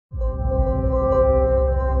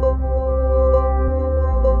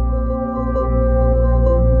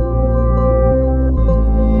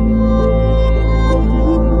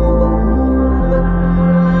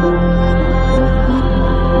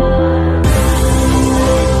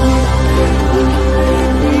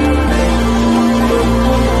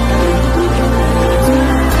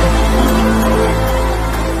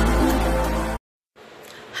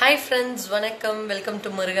வணக்கம் welcome to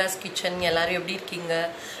Murugas kitchen எல்லாரும் எப்படி இருக்கீங்க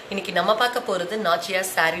இன்னைக்கு நம்ம பார்க்க போறது நாச்சியாஸ்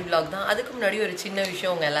saree vlog தான் அதுக்கு முன்னாடி ஒரு சின்ன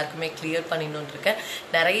விஷயம் உங்க எல்லாருக்குமே கிளியர் பண்ணிடணும்னு இருக்கேன்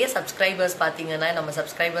நிறைய சப்ஸ்கிரைபர்ஸ் பாத்தீங்கன்னா நம்ம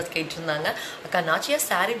சப்ஸ்கிரைபர்ஸ் கேட்டிருந்தாங்க அக்கா நாச்சியாஸ்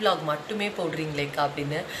saree vlog மட்டுமே போடுறீங்களேக்கா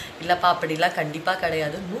அப்படினு இல்லப்பா அப்படிலாம் கண்டிப்பா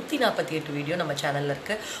கிடையாது 148 வீடியோ நம்ம சேனல்ல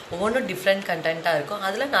இருக்கு ஒவ்வொரு டிஃபரண்ட் கண்டென்ட்டா இருக்கும்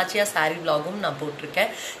அதுல நாச்சியாஸ் saree vlogum நான்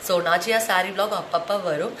போட்டுருக்கேன் சோ நாச்சியாஸ் saree vlog அப்பப்ப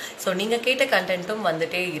வரும் சோ நீங்க கேட்ட கண்டென்ட்டும்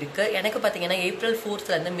வந்துட்டே இருக்கு எனக்கு பாத்தீங்கன்னா ஏப்ரல் 4th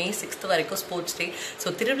ல இருந்து மே 6th வரைக்கும் ஸ்போர்ட்ஸ் டே சோ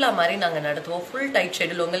திருவிழா மாதிரி நாங்க நடத்துவோம் ஃபுல் டைட்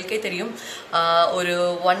ஷெட்யூல் உங்களுக்கே தெரியும் ஒரு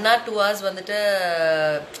 1 or 2 hours வந்துட்டு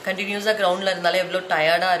கண்டினியூஸா கிரவுண்ட்ல இருந்தாலே எவ்வளவு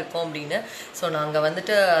டயர்டா இருக்கும் அப்படினு சோ நாங்க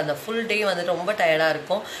வந்துட்டு அந்த ஃபுல் டே வந்து ரொம்ப டயர்டா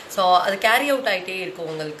இருக்கும் சோ அது கேரி அவுட் ஆயிட்டே இருக்கும்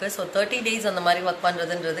உங்களுக்கு சோ 30 days அந்த மாதிரி வர்க்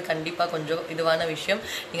பண்றதுன்றது கண்டிப்பா கொஞ்சம் இதுவான விஷயம்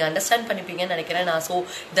நீங்க அண்டர்ஸ்டாண்ட் பண்ணிப்பீங்கன்னு நினைக்கிறேன் நான் சோ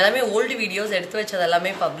இதெல்லாம் ஓல்ட் வீடியோஸ் எடுத்து வச்சது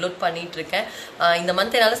எல்லாமே அப்லோட் பண்ணிட்டு இருக்கேன் இந்த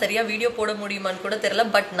மந்த் என்னால சரியா வீடியோ போட முடியுமான்னு கூட தெரியல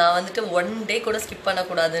பட் நான் வந்துட்டு 1 day கூட ஸ்கிப் பண்ண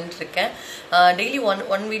கூடாதுன்னு இருக்கேன் டெய்லி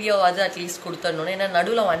ஒன் வீடியோவாவது அட்லீஸ்ட் கொடுத்துடணும் ஏன்னா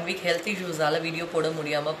நடுவில் 1 week ஹெல்த் இஷ்யூஸால வீடியோ போட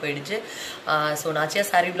முடியாம போயிடுச்சு ஸோ நாச்சியா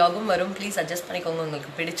saree vlogum வரும் ப்ளீஸ் அட்ஜஸ்ட் பண்ணிக்கோங்க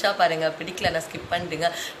உங்களுக்கு பிடிச்சா பாருங்க பிடிக்கலன்னா ஸ்கிப் பண்ணிடுங்க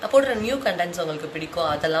நான் போடுற நியூ கண்டென்ட்ஸ் உங்களுக்கு பிடிக்கும்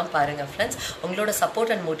அதெல்லாம் பாருங்க ஃப்ரெண்ட்ஸ் உங்களோட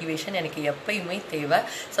சப்போர்ட் அண்ட் மோட்டிவேஷன் எனக்கு எப்பயுமே தேவை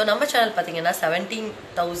ஸோ நம்ம சேனல் பார்த்தீங்கன்னா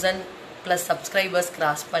 17,000+ சப்ஸ்கிரைபர்ஸ்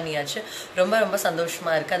கிராஸ் பண்ணியாச்சு ரொம்ப ரொம்ப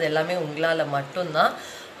சந்தோஷமா இருக்கு அது எல்லாமே உங்களால மட்டும்தான்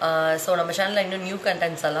ஸோ நம்ம சேனலில் இன்னும் நியூ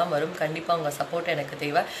கண்டென்ட்ஸ் எல்லாம் வரும் கண்டிப்பாக உங்கள் சப்போர்ட் எனக்கு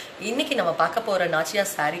தேவை இன்றைக்கி நம்ம பார்க்க போகிற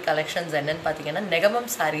நாச்சியாஸ் saree கலெக்ஷன்ஸ் என்னன்னு பார்த்தீங்கன்னா நெகமம்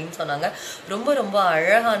சாரின்னு சொன்னாங்க ரொம்ப ரொம்ப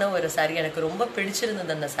அழகான ஒரு saree எனக்கு ரொம்ப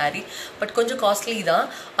பிடிச்சிருந்தது அந்த saree பட் கொஞ்சம் காஸ்ட்லி தான்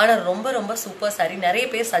ஆனால் ரொம்ப ரொம்ப சூப்பர் saree நிறைய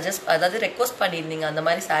பேர் அதாவது ரெக்வஸ்ட் பண்ணியிருந்தீங்க அந்த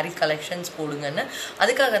மாதிரி saree கலெக்ஷன்ஸ் போடுங்கன்னு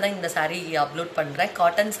அதுக்காக தான் இந்த saree அப்லோட் பண்ணுறேன்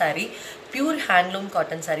cotton saree pure handloom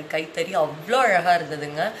cotton saree கைத்தறி அவ்வளோ அழகாக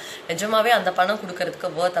இருந்ததுங்க நிஜமாவே அந்த பணம்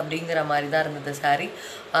கொடுக்கறதுக்கு வர்த் அப்படிங்கிற மாதிரி தான் இருந்தது saree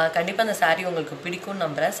கண்டிப்பாக அந்த saree உங்களுக்கு பிடிக்கும்னு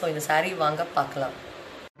நம்புகிறேன் ஸோ இந்த saree வாங்க பார்க்கலாம்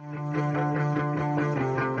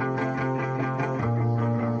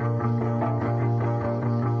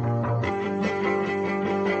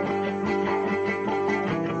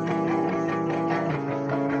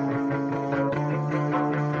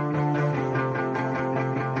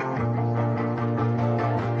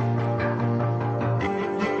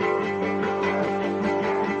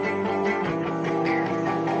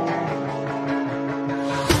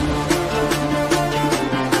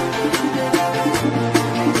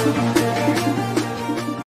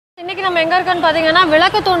எங்க இருக்குன்னு பாத்தீங்கன்னா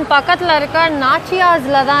விளக்குத்தூண் பக்கத்துல இருக்க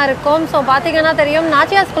நாச்சியார்ஸ்ல தான் இருக்கும் ஸோ பாத்தீங்கன்னா தெரியும்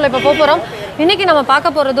நாச்சியார்ஸ்குள்ள இப்போ போறோம் இன்னைக்கு நம்ம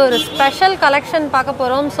பார்க்க போறது ஒரு ஸ்பெஷல் கலெக்ஷன் பார்க்க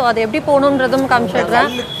போறோம் ஸோ அது எப்படி போகணுன்றதும்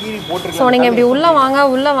காமிச்சிடுறேன் ஸோ நீங்க இப்படி உள்ள வாங்க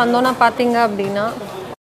உள்ள வந்தோன்னா பாத்தீங்க அப்படின்னா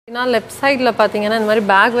லெஃப்ட் சைடில் பார்த்தீங்கன்னா இந்த மாதிரி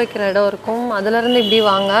பேக் வைக்கிற இடம் இருக்கும் அதுலேருந்து இப்படி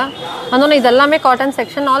வாங்க வந்தோன்னா இது எல்லாமே காட்டன்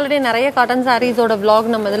செக்ஷன் ஆல்ரெடி நிறைய காட்டன் சாரீஸோட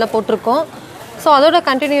விளாக் நம்ம இதில் போட்டிருக்கோம் ஸோ அதோட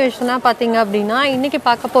கண்டினியூஷனாக பார்த்தீங்க அப்படின்னா இன்றைக்கி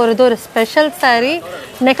பார்க்க போகிறது ஒரு ஸ்பெஷல் saree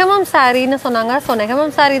நெகமம் சாரின்னு சொன்னாங்க ஸோ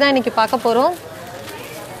நெகமம் saree தான் இன்றைக்கி பார்க்க போகிறோம்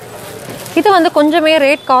இது வந்து கொஞ்சமே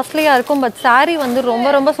ரேட் காஸ்ட்லியாக இருக்கும் பட் saree வந்து ரொம்ப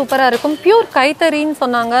ரொம்ப சூப்பராக இருக்கும் பியூர் கைத்தறின்னு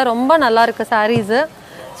சொன்னாங்க ரொம்ப நல்லா இருக்குது சாரீஸு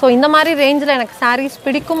ஸோ இந்த மாதிரி ரேஞ்சில் எனக்கு sarees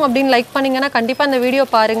பிடிக்கும் அப்படின்னு லைக் பண்ணிங்கன்னா கண்டிப்பாக இந்த வீடியோ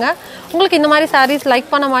பாருங்கள் உங்களுக்கு இந்த மாதிரி sarees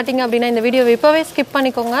லைக் பண்ண மாட்டீங்க அப்படின்னா இந்த வீடியோவை இப்போவே ஸ்கிப்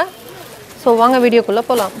பண்ணிக்கோங்க ஸோ வாங்க வீடியோக்குள்ளே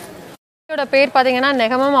போகலாம் இதோட பேர் பார்த்தீங்கன்னா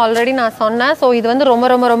நெகமம் ஆல்ரெடி நான் சொன்னேன் ஸோ இது வந்து ரொம்ப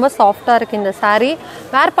ரொம்ப ரொம்ப சாஃப்டாக இருக்குது இந்த saree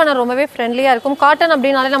வேர் பண்ண ரொம்பவே ஃப்ரெண்ட்லியாக இருக்கும் காட்டன்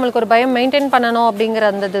அப்படின்னாலே நம்மளுக்கு ஒரு பயம் மெயின்டைன் பண்ணணும் அப்படிங்கிற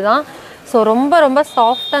அந்த இதுதான் ஸோ ரொம்ப ரொம்ப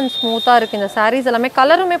சாஃப்ட் அண்ட் ஸ்மூத்தாக இருக்குது இந்த sarees எல்லாமே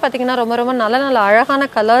கலருமே பார்த்தீங்கன்னா ரொம்ப ரொம்ப நல்ல நல்ல அழகான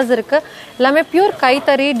கலர்ஸ் இருக்குது எல்லாமே பியூர்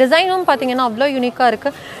கைத்தறி டிசைனும் பார்த்தீங்கன்னா அவ்வளோ யூனிக்காக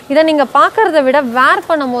இருக்குது இதை நீங்கள் பார்க்குறத விட வேர்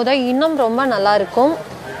பண்ணும் போது இன்னும் ரொம்ப நல்லாயிருக்கும்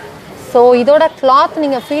ஸோ இதோட கிளாத்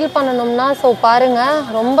நீங்கள் ஃபீல் பண்ணணும்னா ஸோ பாருங்கள்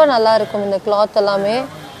ரொம்ப நல்லா இருக்கும் இந்த கிளாத் எல்லாமே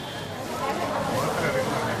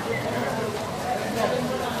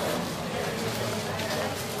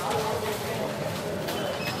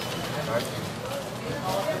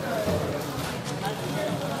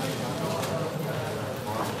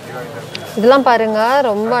இதெல்லாம் பாருங்க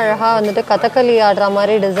ரொம்ப அழகா வந்துட்டு கதகளி ஆடுற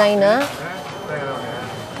மாதிரி டிசைனு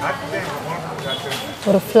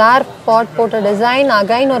ஒரு ஃப்ளார் பாட் போட்ட டிசைன்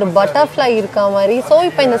அகைன் ஒரு பட்டர்ஃப்ளை இருக்க மாதிரி ஸோ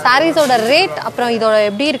இப்போ இந்த சாரீஸோட ரேட் அப்புறம் இதோட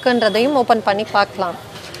எப்படி இருக்குன்றதையும் ஓப்பன் பண்ணி பார்க்கலாம்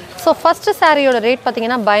ஸோ ஃபஸ்ட்டு சாரியோட ரேட்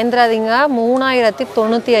பார்த்தீங்கன்னா பயந்துராதீங்க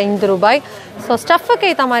 3,095 ரூபாய் ஸோ ஸ்டஃபுக்கு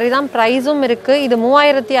ஏற்ற மாதிரி தான் ப்ரைஸும் இருக்குது இது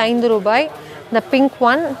 3,005 ரூபாய் இந்த பிங்க்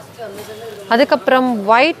ஒன் அதுக்கப்புறம்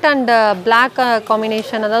ஒயிட் அண்ட் பிளாக்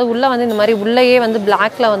காம்பினேஷன் அதாவது உள்ளே வந்து இந்த மாதிரி உள்ளேயே வந்து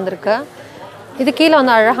பிளாக்ல வந்திருக்கு இது கீழே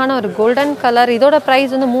வந்து அழகான ஒரு கோல்டன் கலர் இதோட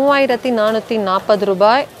ப்ரைஸ் வந்து 3,440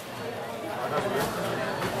 ரூபாய்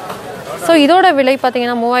ஸோ இதோட விலை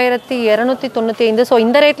பார்த்தீங்கன்னா 3,295 ஸோ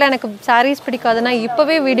இந்த ரேட்டில் எனக்கு சாரீஸ் பிடிக்காதுன்னா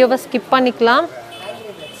இப்போவே வீடியோவை ஸ்கிப் பண்ணிக்கலாம்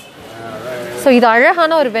ஸோ இது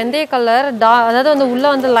அழகான ஒரு வெந்தய கலர் அதாவது வந்து உள்ளே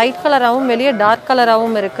வந்து லைட் கலராகவும் வெளியே டார்க்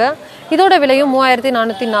கலராகவும் இருக்குது. இதோட விலையும்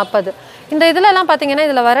 3440. இந்த இதிலலாம் பார்த்தீங்கன்னா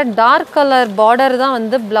இதில் வர டார்க் கலர் பார்டர் தான்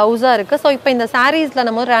வந்து ப்ளவுஸாக இருக்குது. ஸோ இப்போ இந்த சாரீஸில்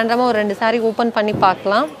நம்ம ரேண்டமாக ஒரு 2 சாரீ ஓப்பன் பண்ணி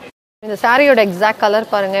பார்க்கலாம். இந்த சாரியோட எக்ஸாக்ட்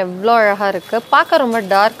கலர் பாருங்கள் எவ்வளோ அழகாக இருக்குது. பார்க்க ரொம்ப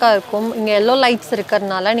டார்க்காக இருக்கும். இங்கே எல்லோ லைட்ஸ்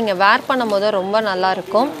இருக்கிறதுனால நீங்கள் வேர் பண்ணும் போது ரொம்ப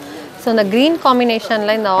நல்லாயிருக்கும். ஸோ இந்த க்ரீன்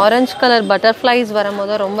காம்பினேஷனில் இந்த ஆரஞ்சு கலர் பட்டர்ஃப்ளைஸ்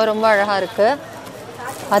வரும்போது ரொம்ப ரொம்ப அழகாக இருக்குது.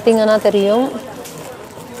 பார்த்தீங்கன்னா தெரியும்.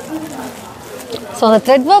 ஸோ அந்த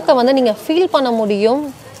த்ரெட் ஒர்க்கை வந்து நீங்கள் ஃபீல் பண்ண முடியும்.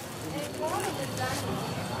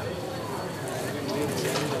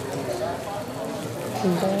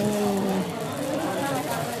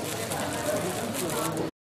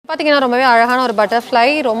 பார்த்தீங்கன்னா ரொம்பவே அழகான ஒரு பட்டர்ஃப்ளை,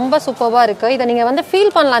 ரொம்ப சூப்பராக இருக்குது. இதை நீங்கள் வந்து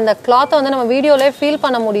ஃபீல் பண்ணலாம். இந்த கிளாத்தை வந்து நம்ம வீடியோலேயே ஃபீல்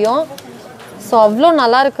பண்ண முடியும். ஸோ அவ்வளோ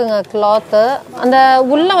நல்லா இருக்குங்க கிளாத்து. அந்த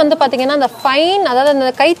உள்ளே வந்து பார்த்தீங்கன்னா அந்த ஃபைன், அதாவது அந்த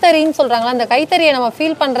கைத்தறின்னு சொல்கிறாங்களா, அந்த கைத்தறியை நம்ம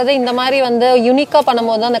ஃபீல் பண்ணுறது இந்த மாதிரி வந்து யூனிக்காக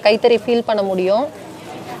பண்ணும்போது தான் அந்த கைத்தறி ஃபீல் பண்ண முடியும்.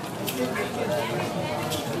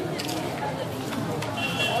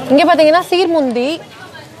 இங்கே பார்த்தீங்கன்னா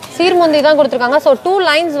சீர்முந்தி தான் கொடுத்துருக்காங்க. ஸோ 2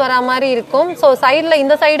 லைன்ஸ் வர மாதிரி இருக்கும். ஸோ சைடில்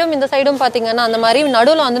இந்த சைடும் பார்த்தீங்கன்னா அந்த மாதிரி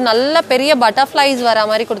நடுவில் வந்து நல்ல பெரிய பட்டர்ஃப்ளைஸ் வர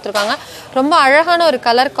மாதிரி கொடுத்துருக்காங்க. ரொம்ப அழகான ஒரு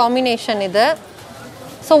கலர் காம்பினேஷன் இது.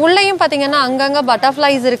 ஸோ உள்ளேயும் பார்த்தீங்கன்னா அங்கங்கே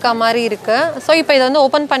பட்டர்ஃப்ளைஸ் இருக்க மாதிரி இருக்குது. ஸோ இப்போ இதை வந்து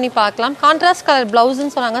ஓப்பன் பண்ணி பார்க்கலாம். கான்ட்ராஸ்ட் கலர்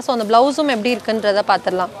ப்ளவுஸ்ன்னு சொன்னாங்க. ஸோ அந்த ப்ளவுஸும் எப்படி இருக்குன்றதை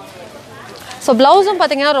பார்த்துடலாம். ஸோ ப்ளவுஸும்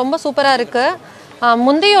பார்த்தீங்கன்னா ரொம்ப சூப்பராக இருக்குது.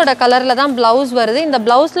 முந்தியோட கலரில் தான் ப்ளவுஸ் வருது. இந்த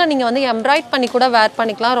ப்ளவுஸில் நீங்கள் வந்து எம்ப்ராய்ட் பண்ணி கூட வேர்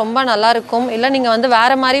பண்ணிக்கலாம். ரொம்ப நல்லாயிருக்கும். இல்லை நீங்கள் வந்து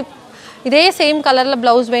வேறு மாதிரி இதே சேம் கலரில்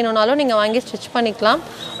ப்ளவுஸ் வேணும்னாலும் நீங்கள் வாங்கி ஸ்டிச் பண்ணிக்கலாம்.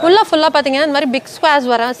 உள்ளே ஃபுல்லாக பார்த்தீங்கன்னா இந்த மாதிரி பிக் ஸ்குவார்ஸ்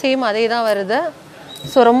வர சேம் அதே தான் வருது.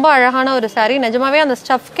 ஸோ ரொம்ப அழகான ஒரு சாரீ. நிஜமாவே அந்த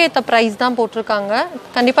ஸ்டஃப்க்கு ஏற்ற ப்ரைஸ் தான் போட்டிருக்காங்க.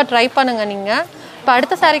 கண்டிப்பாக ட்ரை பண்ணுங்கள் நீங்கள். இப்போ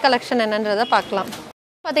அடுத்த சாரீ கலெக்ஷன் என்னன்றதை பார்க்கலாம்.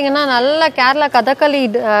 பார்த்தீங்கன்னா நல்ல கேரளா கதகளி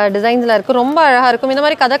டிசைன்ஸில் இருக்குது. ரொம்ப அழகாக இருக்கும். இந்த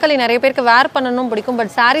மாதிரி கதகளி நிறைய பேருக்கு வேர் பண்ணணும் பிடிக்கும்.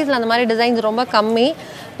 பட் சாரீஸில் அந்த மாதிரி டிசைன்ஸ் ரொம்ப கம்மி.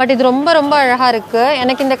 பட் இது ரொம்ப ரொம்ப அழகாக இருக்குது.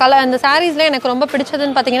 எனக்கு இந்த சாரீஸில் எனக்கு ரொம்ப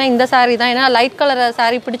பிடிச்சதுன்னு பார்த்தீங்கன்னா இந்த சாரீ தான். ஏன்னா லைட் கலர்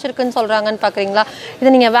சாரீ பிடிச்சிருக்குன்னு சொல்கிறாங்கன்னு பார்க்குறீங்களா.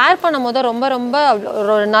 இதை நீங்கள் வேர் பண்ணும் போது ரொம்ப ரொம்ப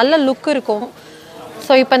ஒரு நல்ல லுக் இருக்கும்.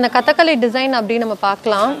 ஸோ இப்போ இந்த கதகளி டிசைன் அப்படி நம்ம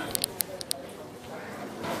பார்க்கலாம்.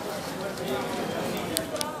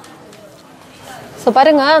 ஸோ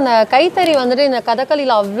பாருங்கள், அந்த கைத்தறி வந்துட்டு இந்த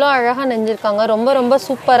கதகளியில் அவ்வளோ அழகாக நெஞ்சிருக்காங்க. ரொம்ப ரொம்ப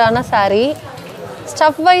சூப்பரான சாரீ.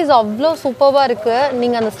 ஸ்டஃப் வைஸ் அவ்வளோ சூப்பராக இருக்குது.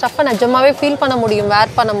 நீங்கள் அந்த ஸ்டஃப்பை நிஜமாகவே ஃபீல் பண்ண முடியும்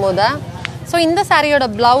வேர் பண்ணும்போது. ஸோ இந்த சாரியோட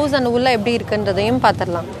ப்ளவுஸ் அந்த உள்ளே எப்படி இருக்குன்றதையும்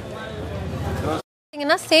பார்த்துடலாம்.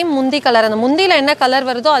 பார்த்தீங்கன்னா சேம் முந்தி கலர், அந்த முந்தியில் என்ன கலர்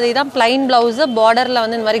வருதோ அதே தான் ப்ளைன் ப்ளவுஸு. பார்டரில்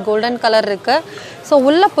வந்து இந்த மாதிரி கோல்டன் கலர் இருக்குது. ஸோ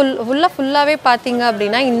உள்ளே ஃபுல்லாகவே பார்த்தீங்க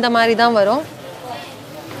அப்படின்னா இந்த மாதிரி தான் வரும்.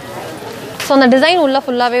 ஸோ அந்த டிசைன் உள்ளே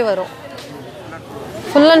ஃபுல்லாகவே வரும்.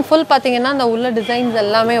 ஃபுல் அண்ட் ஃபுல் பார்த்தீங்கன்னா அந்த உள்ள டிசைன்ஸ்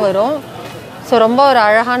எல்லாமே வரும். ஸோ ரொம்ப ஒரு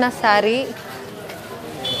அழகான சாரீ.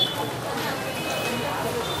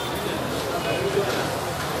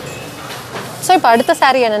 ஸோ இப்போ அடுத்த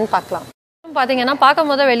சாரீ என்னன்னு பார்க்கலாம். பார்த்தீங்கன்னா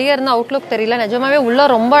பார்க்கும்போது வெளியே இருந்து அவுட்லுக் தெரியல. நிஜமாவே உள்ள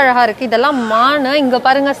ரொம்ப அழகாக இருக்குது. இதெல்லாம் மானு. இங்கே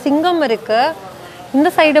பாருங்கள் சிங்கம் இருக்குது. இந்த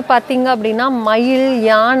சைடு பார்த்தீங்க அப்படின்னா மயில்,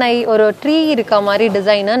 யானை, ஒரு ட்ரீ இருக்க மாதிரி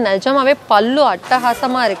டிசைனு. நிஜமாவே பல்லு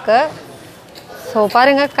அட்டகாசமாக இருக்குது. ஸோ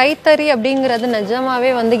பாருங்கள், கைத்தறி அப்படிங்கிறது நிஜமாவே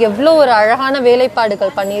வந்து எவ்வளோ ஒரு அழகான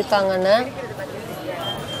வேலைப்பாடுகள் பண்ணியிருக்காங்கன்னு.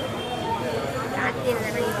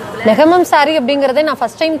 நெகமம் சாரீ அப்படிங்கிறதே நான்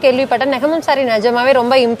ஃபஸ்ட் டைம் கேள்விப்பட்டேன். நெகமம் சாரீ நிஜமாவே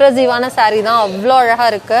ரொம்ப இம்ப்ரெசிவான சாரீ தான். அவ்வளோ அழகாக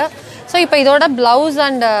இருக்குது. ஸோ இப்போ இதோட ப்ளவுஸ்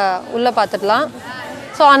அண்ட் உள்ளே பார்த்துடலாம்.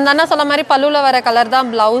 ஸோ அந்த அண்ணா சொல்ல மாதிரி பல்லுவில் வர கலர் தான்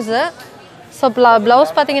ப்ளவுஸு. ஸோ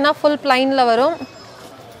ப்ளவுஸ் பார்த்தீங்கன்னா ஃபுல் ப்ளைனில் வரும்.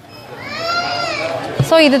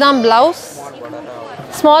 ஸோ இதுதான் ப்ளவுஸ்.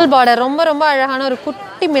 ஸ்மால் பார்டர், ரொம்ப ரொம்ப அழகான ஒரு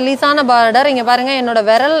குட்டி மெலிசான பார்டர். இங்கே பாருங்கள், என்னோட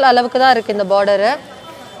விரல் அளவுக்கு தான் இருக்குது இந்த பார்டரு.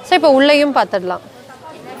 ஸோ இப்போ உள்ளேயும் பார்த்துடலாம்.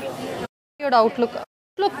 அவுட்லுக்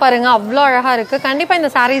பாருங்கள், அவ்வளோ அழகாக இருக்குது. கண்டிப்பாக இந்த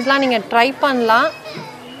சாரீஸ்லாம் நீங்கள் ட்ரை பண்ணலாம்.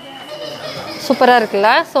 சூப்பராக இருக்குல்ல.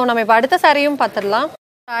 ஸோ நம்ம இப்போ அடுத்த சாரியும் பார்த்துடலாம்.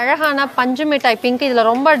 அழகான பஞ்சு மிட்டாய் பிங்க். இதில்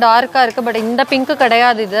ரொம்ப டார்க்காக இருக்குது. பட் இந்த பிங்க்கு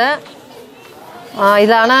கிடையாது இது.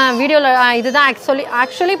 இது ஆனால் வீடியோவில் இதுதான்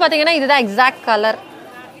ஆக்சுவலி பார்த்தீங்கன்னா இதுதான் எக்ஸாக்ட் கலர்.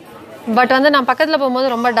 பட் வந்து நான் பக்கத்தில்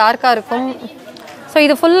போகும்போது ரொம்ப டார்க்காக இருக்கும். ஸோ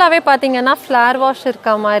இது ஃபுல்லாகவே பார்த்தீங்கன்னா ஃப்ளார் வாஷ்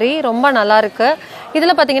இருக்க மாதிரி ரொம்ப நல்லாயிருக்கு.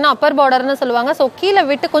 இதில் பார்த்தீங்கன்னா அப்பர் பார்டர்னு சொல்லுவாங்க. ஸோ கீழே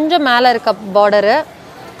விட்டு கொஞ்சம் மேலே இருக்க பார்டரு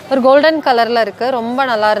ஒரு கோல்டன் கலரில் இருக்குது. ரொம்ப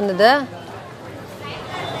நல்லா இருந்தது.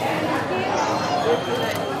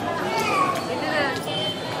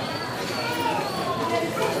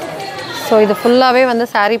 ஸோ இது ஃபுல்லாகவே வந்து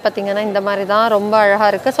சாரீ பார்த்தீங்கன்னா இந்த மாதிரி தான் ரொம்ப அழகாக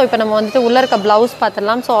இருக்குது. ஸோ இப்போ நம்ம வந்துட்டு உள்ளே இருக்க ப்ளவுஸ்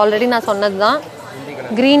பார்த்துடலாம். ஸோ ஆல்ரெடி நான் சொன்னது தான்,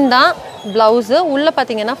 க்ரீன் தான் ப்ளவுஸு. உள்ளே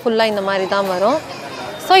பார்த்தீங்கன்னா ஃபுல்லாக இந்த மாதிரி தான் வரும்.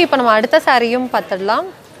 ஸோ இப்போ நம்ம அடுத்த சாரியும் பார்த்துடலாம்.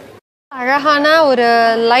 அழகான ஒரு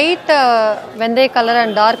லைட் வெந்தய கலர்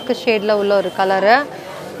அண்ட் டார்க் ஷேடில் உள்ள ஒரு கலரு.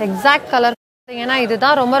 எக்ஸாக்ட் கலர் ஏன்னா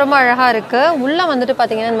இதுதான் ரொம்ப ரொம்ப அழகா இருக்கு. உள்ள வந்துட்டு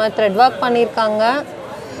பாத்தீங்கன்னா இந்த மாதிரி த்ரெட் ஒர்க் பண்ணியிருக்காங்க.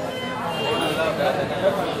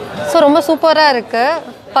 ஸோ ரொம்ப சூப்பராக இருக்கு.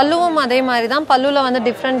 பல்லுவும் அதே மாதிரி தான். பல்லுவில் வந்து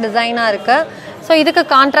டிஃப்ரெண்ட் டிசைனாக இருக்கு. ஸோ இதுக்கு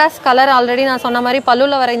கான்ட்ராஸ்ட் கலர் ஆல்ரெடி நான் சொன்ன மாதிரி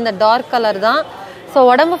பல்லுவில் வர இந்த டார்க் கலர் தான். ஸோ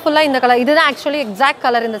உடம்பு ஃபுல்லாக இந்த கலர் இதுதான் ஆக்சுவலி எக்ஸாக்ட்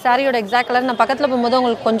கலர். இந்த சாரியோட எக்ஸாக்ட் கலர் நான் பக்கத்தில் போகும்போது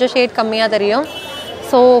உங்களுக்கு கொஞ்சம் ஷேட் கம்மியாக தெரியும்.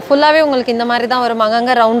 ஸோ ஃபுல்லாகவே உங்களுக்கு இந்த மாதிரி தான் வரும்.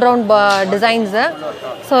 அங்கங்கே ரவுண்ட் டிசைன்ஸு.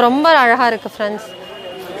 ஸோ ரொம்ப அழகாக இருக்குது ஃப்ரெண்ட்ஸ்.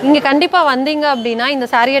 இங்கே கண்டிப்பாக வந்தீங்க அப்படின்னா இந்த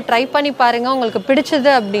சாரியை ட்ரை பண்ணி பாருங்கள். உங்களுக்கு பிடிச்சது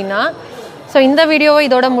அப்படின்னா. ஸோ இந்த வீடியோவை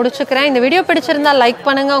இதோட முடிச்சுக்கிறேன். இந்த வீடியோ பிடிச்சிருந்தா லைக்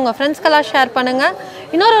பண்ணுங்கள், உங்கள் ஃப்ரெண்ட்ஸ்க்கெல்லாம் ஷேர் பண்ணுங்கள்.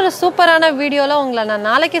 இன்னொரு சூப்பரான வீடியோவில் உங்களை நான்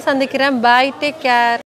நாளைக்கு சந்திக்கிறேன். பாய், டேக் கேர்.